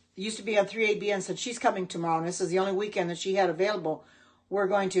Walsh, used to be on 3ABN, said she's coming tomorrow, and this is the only weekend that she had available, we're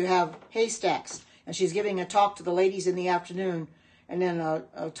going to have haystacks. And she's giving a talk to the ladies in the afternoon, and then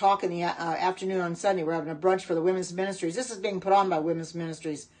a talk in the afternoon on Sunday. We're having a brunch for the women's ministries. This is being put on by women's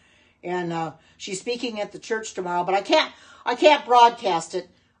ministries. And she's speaking at the church tomorrow, but I can't broadcast it.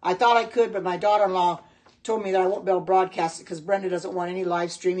 I thought I could, but my daughter-in-law told me that I won't be able to broadcast it because Brenda doesn't want any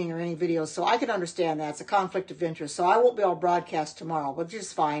live streaming or any videos. So I can understand that. It's a conflict of interest. So I won't be able to broadcast tomorrow, which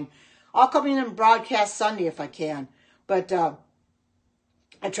is fine. I'll come in and broadcast Sunday if I can. But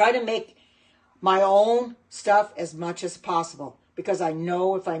I try to make my own stuff as much as possible because I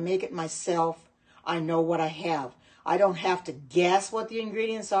know if I make it myself, I know what I have. I don't have to guess what the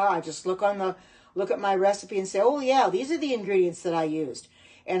ingredients are. I just look at my recipe and say, oh yeah, these are the ingredients that I used.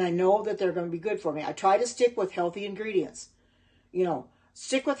 And I know that they're going to be good for me. I try to stick with healthy ingredients. You know,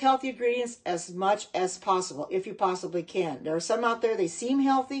 stick with healthy ingredients as much as possible, if you possibly can. There are some out there, they seem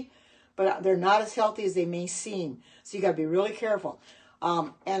healthy, but they're not as healthy as they may seem. So you got to be really careful.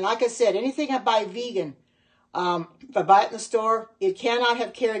 And like I said, anything I buy vegan, if I buy it in the store, it cannot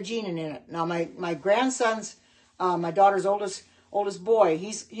have carrageenan in it. Now, my grandson's, my daughter's oldest boy,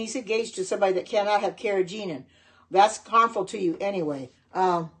 he's engaged to somebody that cannot have carrageenan. That's harmful to you anyway.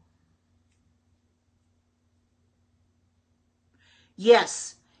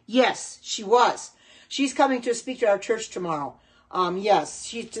 Yes, she was. She's coming to speak to our church tomorrow.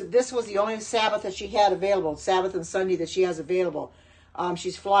 Yes, this was the only Sabbath that she had available, Sabbath and Sunday that she has available.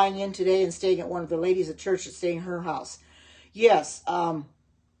 She's flying in today and staying at one of the ladies at church that's staying in her house. Yes,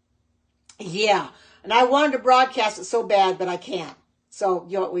 yeah. And I wanted to broadcast it so bad, but I can't. So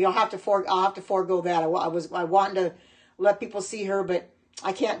I'll have to forego that. I wanted to let people see her, but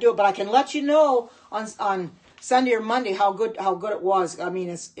I can't do it. But I can let you know on Sunday or Monday how good it was. I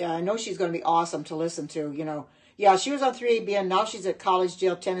mean, I know she's going to be awesome to listen to. You know, yeah, she was on 3ABN. Now she's at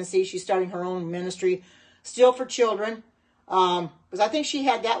Collegedale, Tennessee. She's starting her own ministry, still for children. Because I think she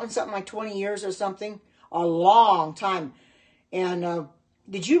had that one something like 20 years or something, a long time. And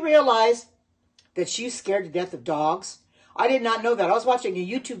did you realize that she's scared to death of dogs? I did not know that. I was watching a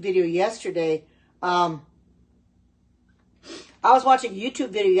YouTube video yesterday. From the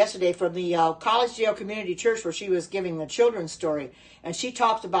Collegedale Community Church where she was giving the children's story. And she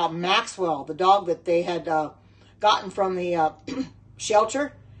talked about Maxwell, the dog that they had gotten from the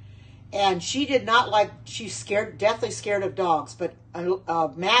shelter. And she did not she's deathly scared of dogs. But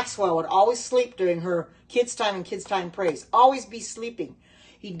Maxwell would always sleep during her kids' time and kids' time praise. Always be sleeping.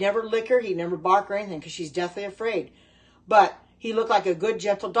 He'd never lick her. He'd never bark or anything because she's deathly afraid. But he looked like a good,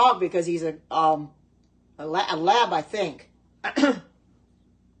 gentle dog because he's a lab, I think.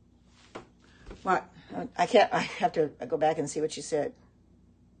 What? I have to go back and see what she said.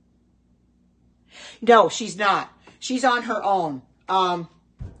 No, she's not. She's on her own. I'm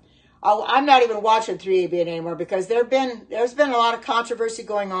not even watching 3ABN anymore because there's been a lot of controversy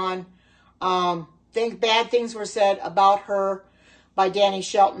going on. Bad things were said about her by Danny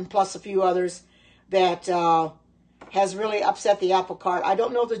Shelton plus a few others that has really upset the apple cart. I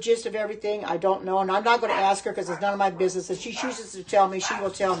don't know the gist of everything. I don't know, and I'm not going to ask her because it's none of my business. If she chooses to tell me, she will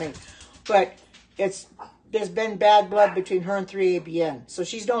tell me. But there's been bad blood between her and 3ABN. So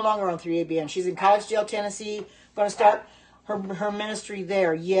she's no longer on 3ABN. She's in Collegedale, Tennessee, going to start her ministry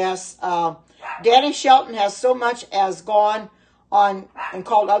there. Yes. Danny Shelton has so much as gone on and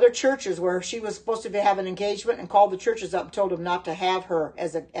called other churches where she was supposed to have an engagement and called the churches up and told them not to have her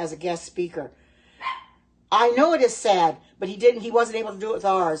as a guest speaker. I know it is sad, but he wasn't able to do it with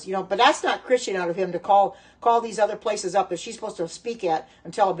ours, you know, but that's not Christian out of him to call these other places up that she's supposed to speak at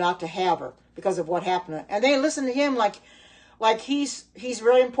and tell them not to have her because of what happened. And they listen to him like he's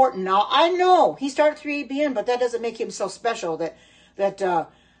really important. Now, I know he started 3ABN, but that doesn't make him so special that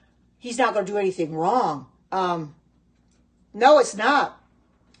he's not going to do anything wrong. No, it's not.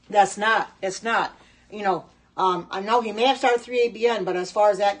 It's not. You know, I know he may have started 3ABN, but as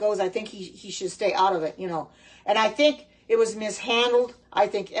far as that goes, I think he should stay out of it, you know. And I think it was mishandled. I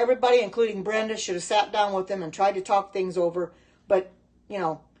think everybody, including Brenda, should have sat down with him and tried to talk things over. But, you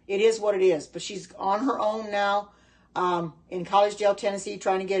know, it is what it is. But she's on her own now, in Collegedale, Tennessee,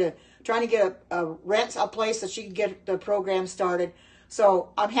 trying to get a place that she can get the program started. So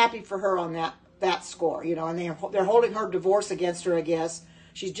I'm happy for her on that score, you know. And they're holding her divorce against her, I guess.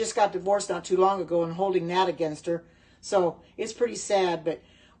 She just got divorced not too long ago and holding that against her. So it's pretty sad, but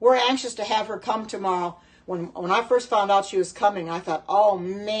we're anxious to have her come tomorrow. When I first found out she was coming, I thought, oh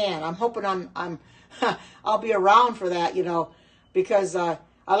man, I'm hoping I'll be around for that, you know, because I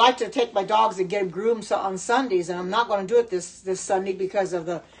like to take my dogs and get them groomed on Sundays, and I'm not going to do it this Sunday because of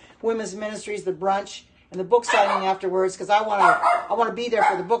the women's ministries, the brunch, and the book signing afterwards, because I want to be there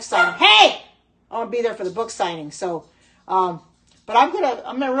for the book signing. Hey, I want to be there for the book signing. So, but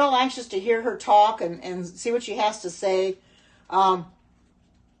I'm real anxious to hear her talk and see what she has to say. But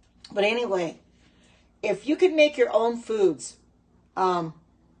anyway, if you could make your own foods,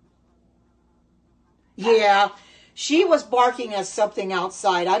 yeah, she was barking at something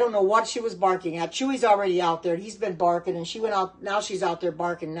outside. I don't know what she was barking at. Chewy's already out there. He's been barking, and she went out. Now she's out there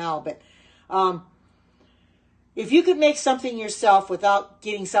barking now. But if you could make something yourself without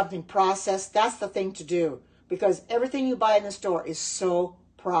getting something processed, that's the thing to do. Because everything you buy in the store is so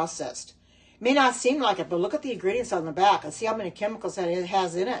processed. It may not seem like it, but look at the ingredients on the back and see how many chemicals that it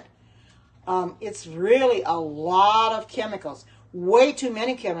has in it. It's really a lot of chemicals. Way too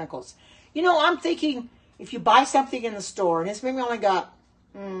many chemicals. You know, I'm thinking if you buy something in the store, and it's maybe only got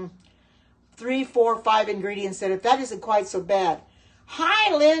 3, 4, 5 ingredients in it, that isn't quite so bad.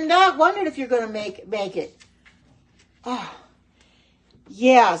 Hi, Linda. Wondered if you're going to make it. Oh,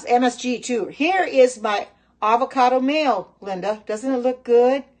 yes, MSG too. Here is my avocado mayo, Linda. Doesn't it look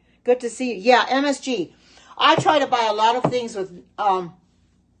good? Good to see you. Yeah, MSG. I try to buy a lot of things with no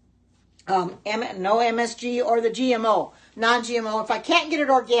MSG or the GMO, non-GMO. If I can't get it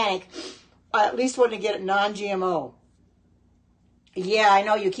organic, I at least want to get it non-GMO. Yeah, I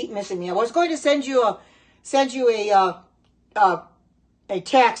know you keep missing me. I was going to send you a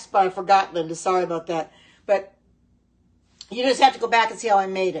text, but I forgot, Linda. Sorry about that. But you just have to go back and see how I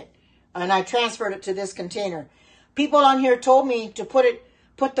made it. And I transferred it to this container. People on here told me to put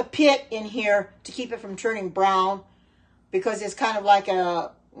the pit in here to keep it from turning brown, because it's kind of like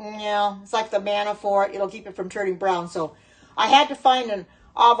it's like the manna for it. It'll keep it from turning brown. So I had to find an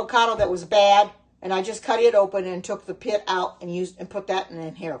avocado that was bad, and I just cut it open and took the pit out and put that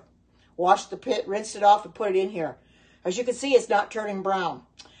in here. Washed the pit, rinsed it off, and put it in here. As you can see, it's not turning brown.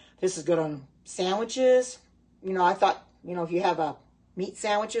 This is good on sandwiches. You know, I thought, you know, if you have meat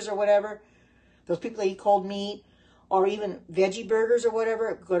sandwiches or whatever, those people that eat cold meat, or even veggie burgers or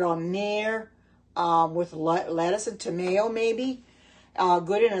whatever, good on there, with lettuce and tomato maybe.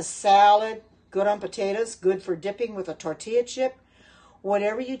 Good in a salad, good on potatoes, good for dipping with a tortilla chip.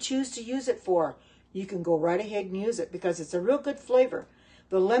 Whatever you choose to use it for, you can go right ahead and use it, because it's a real good flavor.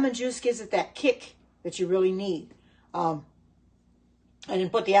 The lemon juice gives it that kick that you really need. I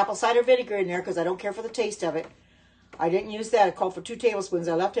didn't put the apple cider vinegar in there because I don't care for the taste of it. I didn't use that. It called for 2 tablespoons.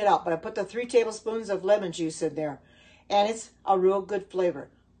 I left it out, but I put the 3 tablespoons of lemon juice in there. And it's a real good flavor.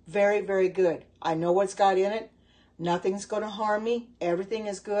 Very, very good. I know what's got in it. Nothing's going to harm me. Everything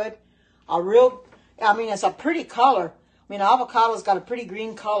is good. It's a pretty color. I mean, avocado's got a pretty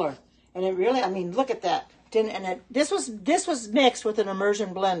green color. And it really, look at that. This was mixed with an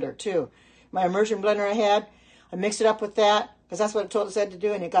immersion blender, too. My immersion blender I mixed it up with that, because that's what it said to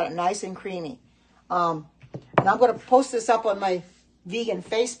do, and it got it nice and creamy. And I'm going to post this up on my vegan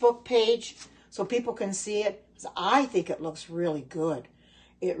Facebook page so people can see it. I think it looks really good.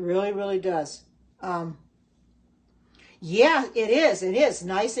 It really, really does. Yeah, it is. It is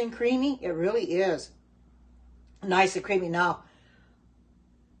nice and creamy. It really is nice and creamy. Now,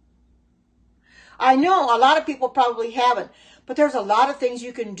 I know a lot of people probably haven't, but there's a lot of things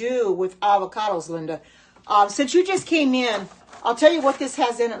you can do with avocados, Linda. Since you just came in, I'll tell you what this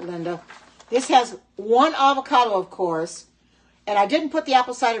has in it, Linda. This has 1 avocado, of course, and I didn't put the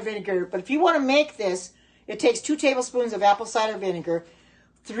apple cider vinegar, but if you want to make this, it takes 2 tablespoons of apple cider vinegar,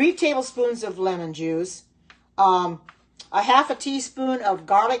 3 tablespoons of lemon juice, a half a teaspoon of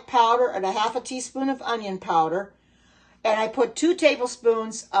garlic powder and a half a teaspoon of onion powder. And I put 2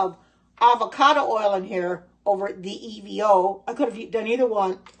 tablespoons of avocado oil in here over the EVO. I could have done either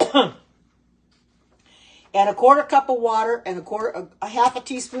one. And a quarter cup of water and quarter to half a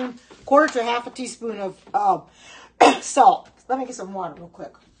teaspoon of salt. Let me get some water real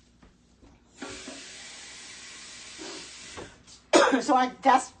quick. So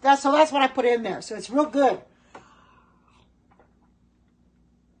that's what I put in there. So it's real good.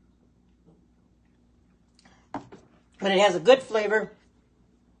 But it has a good flavor.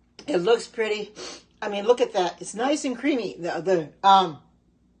 It looks pretty. I mean, look at that. It's nice and creamy. The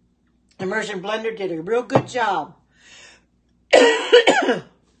immersion blender did a real good job.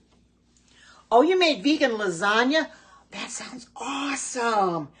 Oh, you made vegan lasagna? That sounds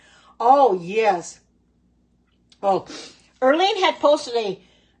awesome. Oh, yes. Oh, Erlene had posted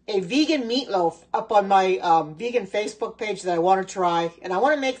a vegan meatloaf up on my vegan Facebook page that I want to try. And I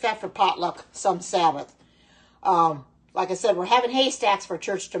want to make that for potluck some Sabbath. Like I said, we're having haystacks for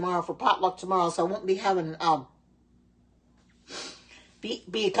church tomorrow, for potluck tomorrow. So I won't be having,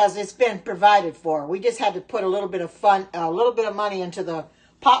 because it's been provided for. We just had to put a little bit of money into the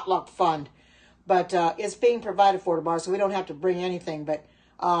potluck fund. But it's being provided for tomorrow, so we don't have to bring anything. But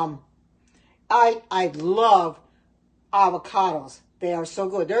I love avocados. They are so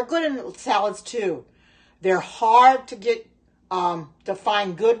good. They're good in salads too. They're hard to get to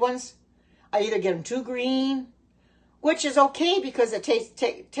find good ones. I either get them too green, which is okay because it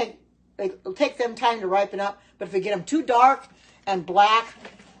it'll take them time to ripen up. But if we get them too dark and black,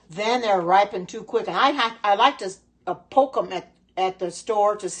 then they're ripened too quick. And I like to poke them at the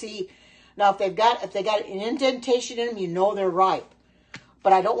store to see. Now, if they got an indentation in them, you know they're ripe.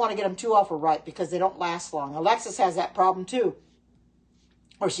 But I don't want to get them too awful ripe because they don't last long. Alexis has that problem too.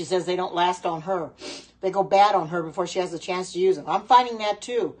 Or she says they don't last on her. They go bad on her before she has a chance to use them. I'm finding that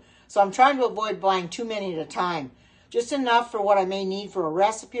too. So I'm trying to avoid buying too many at a time. Just enough for what I may need for a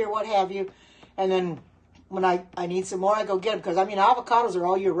recipe or what have you. And then when I need some more, I go get them. Because, I mean, avocados are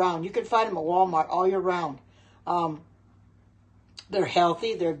all year round. You can find them at Walmart all year round. They're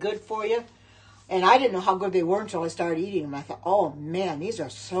healthy. They're good for you. And I didn't know how good they were until I started eating them. I thought, oh, man, these are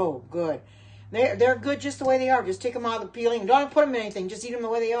so good. They're good just the way they are. Just take them out of the peeling. Don't put them in anything. Just eat them the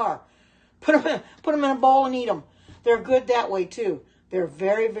way they are. Put them in a bowl and eat them. They're good that way, too. They're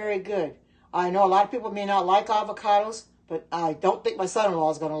very, very good. I know a lot of people may not like avocados, but I don't think my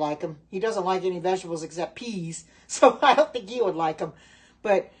son-in-law is going to like them. He doesn't like any vegetables except peas, so I don't think he would like them.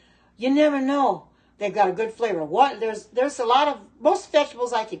 But you never know. They've got a good flavor. There's a lot of, most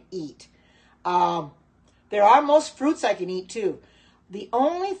vegetables I can eat. There are most fruits I can eat too. The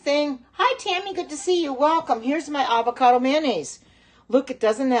only thing, hi Tammy, good to see you. Welcome. Here's my avocado mayonnaise. Look,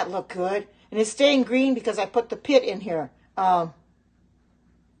 doesn't that look good? And it's staying green because I put the pit in here.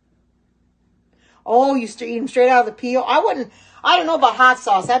 Oh, you eat them straight out of the peel? I don't know about hot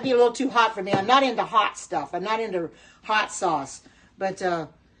sauce. That'd be a little too hot for me. I'm not into hot stuff. I'm not into hot sauce. But,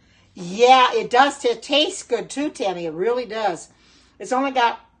 yeah, it does. It tastes good too, Tammy. It really does. It's only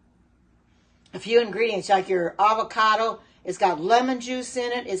got a few ingredients, like your avocado. It's got lemon juice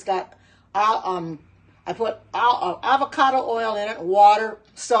in it. It's got, I put avocado oil in it, water,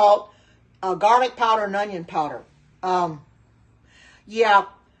 salt, garlic powder, and onion powder. Yeah,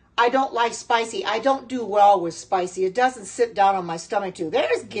 I don't like spicy. I don't do well with spicy. It doesn't sit down on my stomach too.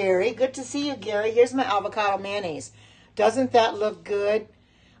 There's Gary. Good to see you, Gary. Here's my avocado mayonnaise. Doesn't that look good?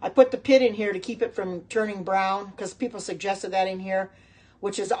 I put the pit in here to keep it from turning brown because people suggested that in here,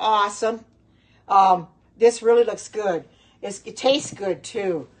 which is awesome. This really looks good. It tastes good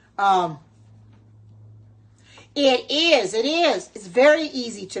too. It is. It's very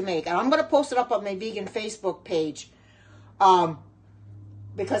easy to make. And I'm going to post it up on my vegan Facebook page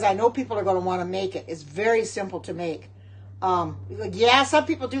because I know people are going to want to make it. It's very simple to make. Yeah, some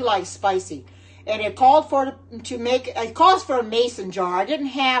people do like spicy. And it called for it calls for a mason jar. I didn't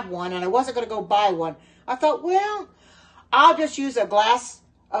have one and I wasn't going to go buy one. I thought, well, I'll just use a glass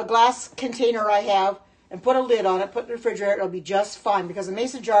container I have and put a lid on it, put it in the refrigerator. It'll be just fine because the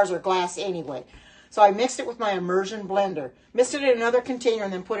mason jars are glass anyway. So I mixed it with my immersion blender. Mixed it in another container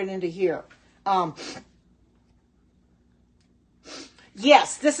and then put it into here.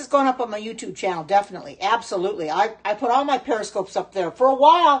 Yes, this is going up on my YouTube channel, definitely. Absolutely. I put all my periscopes up there. For a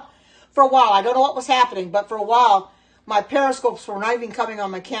while, I don't know what was happening, but for a while, my periscopes were not even coming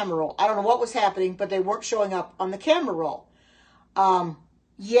on my camera roll. I don't know what was happening, but they weren't showing up on the camera roll.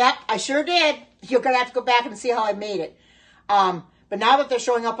 Yep, I sure did. You're going to have to go back and see how I made it. But now that they're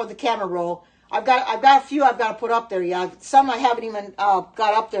showing up on the camera roll, I've got a few I've got to put up there. Yeah, some I haven't even got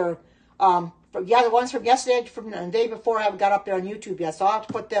up there Yeah, the ones from yesterday, from the day before, I haven't got up there on YouTube yet, so I'll have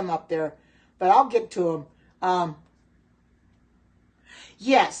to put them up there. But I'll get to them.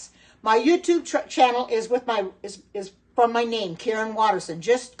 Yes, my YouTube channel is with my is from my name, Karen Watterson.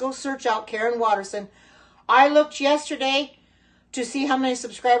 Just go search out Karen Watterson. I looked yesterday to see how many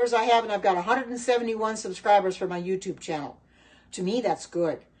subscribers I have, and I've got 171 subscribers for my YouTube channel. To me, that's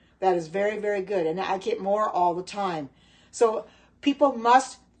good. That is very, very good, and I get more all the time. So people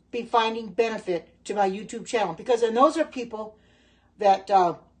must be finding benefit to my YouTube channel, because then those are people that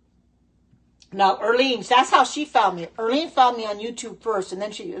now Erlene, that's how she found me. Erlene found me on YouTube first, and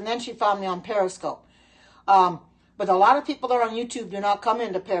then she found me on Periscope. But a lot of people that are on YouTube do not come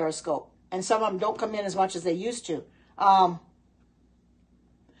into Periscope, and some of them don't come in as much as they used to.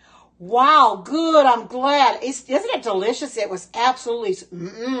 Wow, good. I'm glad. Isn't it delicious? It was absolutely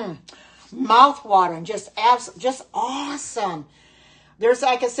mouth-watering, just awesome. There's,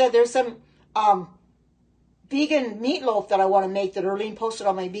 like I said, there's some vegan meatloaf that I want to make that Erlene posted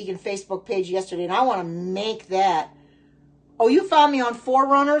on my vegan Facebook page yesterday, and I want to make that. Oh, you found me on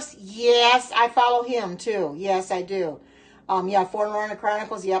Forerunners? Yes, I follow him too. Yes, I do. Yeah, Forerunner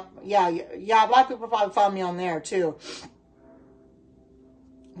Chronicles. Yep. Yeah. A lot of people probably found me on there too.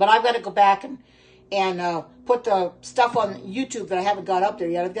 But I've got to go back and put the stuff on YouTube that I haven't got up there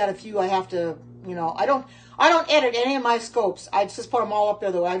yet. I've got a few I have to, I don't edit any of my scopes. I just put them all up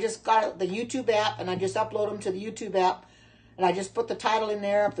there though. I just got the YouTube app and I just upload them to the YouTube app, and I just put the title in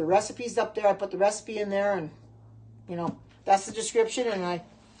there. If the recipe's up there, I put the recipe in there, and that's the description, and I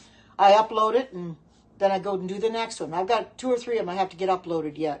upload it, and then I go and do the next one. I've got 2 or 3 of them I have to get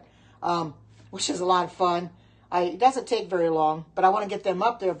uploaded yet, which is a lot of fun. It doesn't take very long, but I want to get them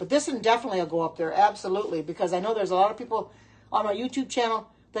up there. But this one definitely will go up there, absolutely, because I know there's a lot of people on my YouTube channel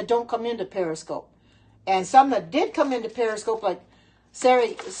that don't come into Periscope. And some that did come into Periscope, like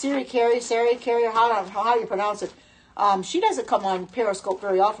Sari Carey, or how do you pronounce it? She doesn't come on Periscope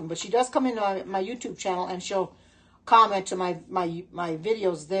very often, but she does come into my YouTube channel, and she'll comment to my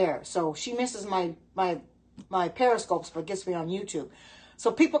videos there. So she misses my Periscopes, but gets me on YouTube.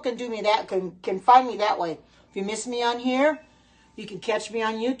 So people can do me that, can find me that way. If you miss me on here, you can catch me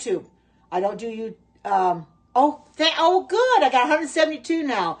on YouTube. I don't do you. Oh, good. I got 172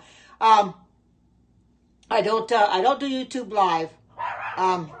 now. I don't do YouTube live.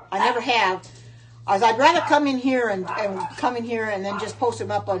 I never have. As I'd rather come in here and then just post them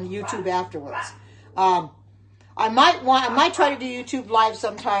up on YouTube afterwards. I might try to do YouTube live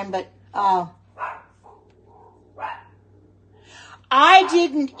sometime, but I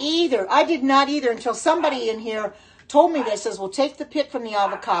didn't either. I did not either until somebody in here told me this. Says, well, take the pit from the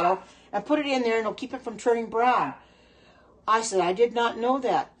avocado and put it in there, and it'll keep it from turning brown. I said, I did not know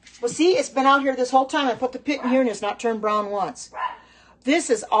that. Well, see, it's been out here this whole time. I put the pit in here, and it's not turned brown once. This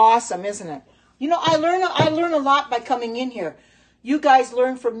is awesome, isn't it? I learn a lot by coming in here. You guys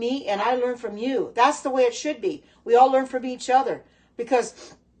learn from me, and I learn from you. That's the way it should be. We all learn from each other,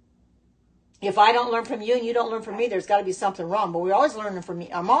 because if I don't learn from you and you don't learn from me, there's got to be something wrong. But we're always learning from me.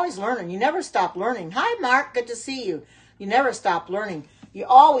 I'm always learning. You never stop learning. Hi, Mark. Good to see you. You never stop learning. You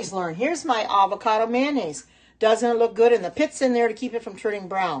always learn. Here's my avocado mayonnaise. Doesn't it look good? And the pit's in there to keep it from turning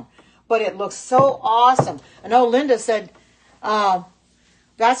brown. But it looks so awesome. I know Linda said,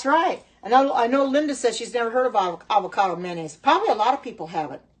 that's right. I know Linda says she's never heard of avocado mayonnaise. Probably a lot of people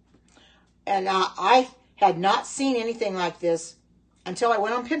haven't. And I had not seen anything like this until I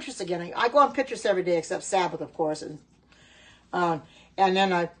went on Pinterest again. I go on Pinterest every day except Sabbath, of course. And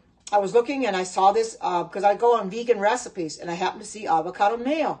then I was looking and I saw this because I go on vegan recipes, and I happened to see avocado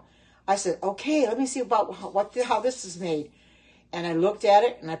mayo. I said, okay, let me see about how this is made. And I looked at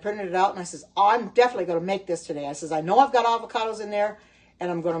it and I printed it out, and I says, oh, I'm definitely going to make this today. I says, I know I've got avocados in there, and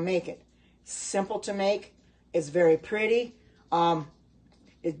I'm going to make it. Simple to make. It's very pretty.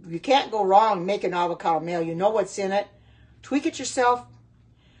 You can't go wrong making avocado mayo. You know what's in it. Tweak it yourself.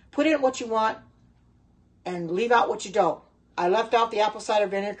 Put in what you want and leave out what you don't. I left out the apple cider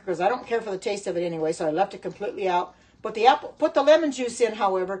vinegar because I don't care for the taste of it anyway, so I left it completely out. Put the lemon juice in,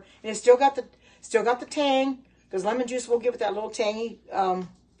 however, and it's still got the tang, because lemon juice will give it that little tangy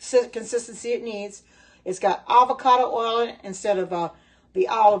consistency it needs. It's got avocado oil in it instead of the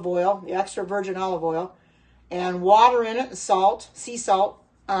olive oil, the extra virgin olive oil, and water in it, and salt, sea salt.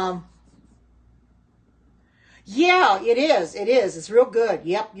 Yeah, it is. It's real good.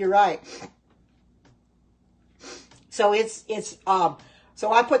 Yep, you're right. So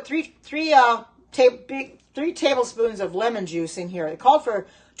so I put three tablespoons of lemon juice in here. It called for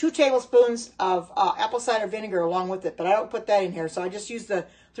 2 tablespoons of apple cider vinegar along with it, but I don't put that in here. So I just use the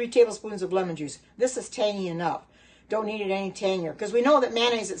 3 tablespoons of lemon juice. This is tangy enough. Don't need it any tangier, because we know that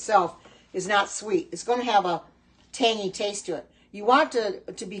mayonnaise itself is not sweet. It's going to have a tangy taste to it. You want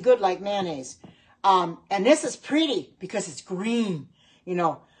it to be good like mayonnaise. And this is pretty because it's green. You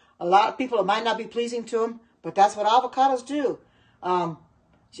know, a lot of people, it might not be pleasing to them, but that's what avocados do.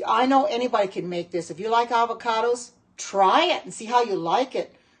 I know anybody can make this. If you like avocados, try it and see how you like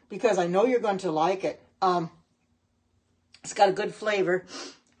it, because I know you're going to like it. It's got a good flavor.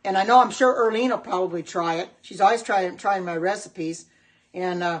 And I know, I'm sure Erlene will probably try it. She's always trying my recipes.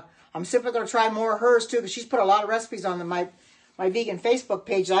 And I'm simply going to try more of hers too, because she's put a lot of recipes on my vegan Facebook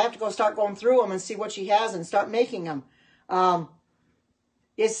page. I have to start going through them and see what she has and start making them.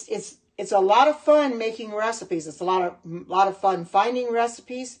 It's a lot of fun making recipes. It's a lot of fun finding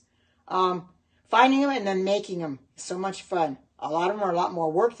recipes, finding them and then making them. It's so much fun. A lot of them are a lot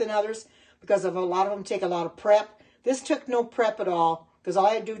more work than others because of a lot of them take a lot of prep. This took no prep at all, because all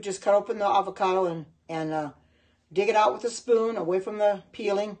I had to do was just cut open the avocado and dig it out with a spoon away from the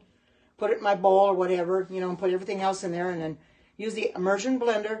peeling, put it in my bowl or whatever, you know, and put everything else in there, and then use the immersion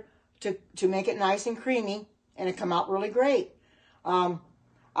blender to make it nice and creamy, and it come out really great.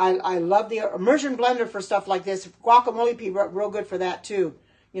 I love the immersion blender for stuff like this. Guacamole be real good for that too,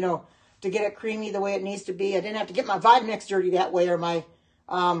 you know, to get it creamy the way it needs to be. I didn't have to get my Vinegar dirty that way, or my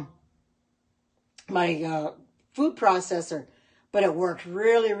food processor, but it worked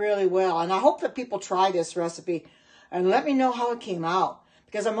really, really well. And I hope that people try this recipe and let me know how it came out,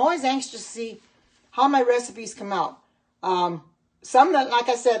 because I'm always anxious to see how my recipes come out. Some that, like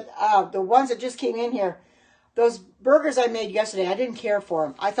I said, the ones that just came in here, those burgers I made yesterday, I didn't care for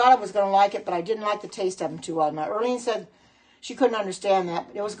them. I thought I was going to like it, but I didn't like the taste of them too well. Now, Erlene said she couldn't understand that.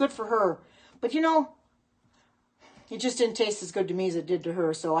 It was good for her. But, you know, it just didn't taste as good to me as it did to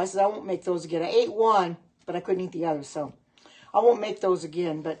her. So I said I won't make those again. I ate one, but I couldn't eat the other. So I won't make those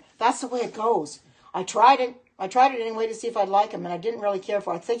again. But that's the way it goes. I tried it. I tried it anyway to see if I'd like them, and I didn't really care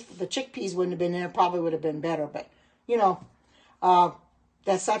for it. I think if the chickpeas wouldn't have been there, probably would have been better. But, you know,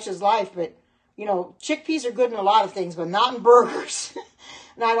 that's such is life. But, you know, chickpeas are good in a lot of things, but not in burgers.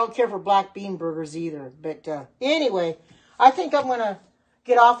 And I don't care for black bean burgers either. But anyway, I think I'm going to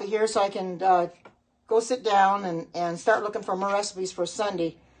get off of here so I can go sit down and start looking for more recipes for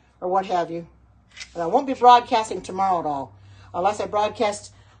Sunday or what have you. But I won't be broadcasting tomorrow at all, unless I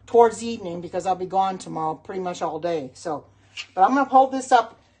broadcast towards evening, because I'll be gone tomorrow pretty much all day. So, but I'm going to hold this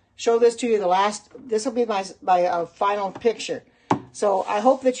up, show this to you. This will be my final picture. So I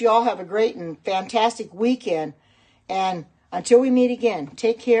hope that you all have a great and fantastic weekend. And until we meet again,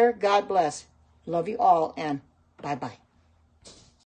 take care. God bless. Love you all, and bye-bye.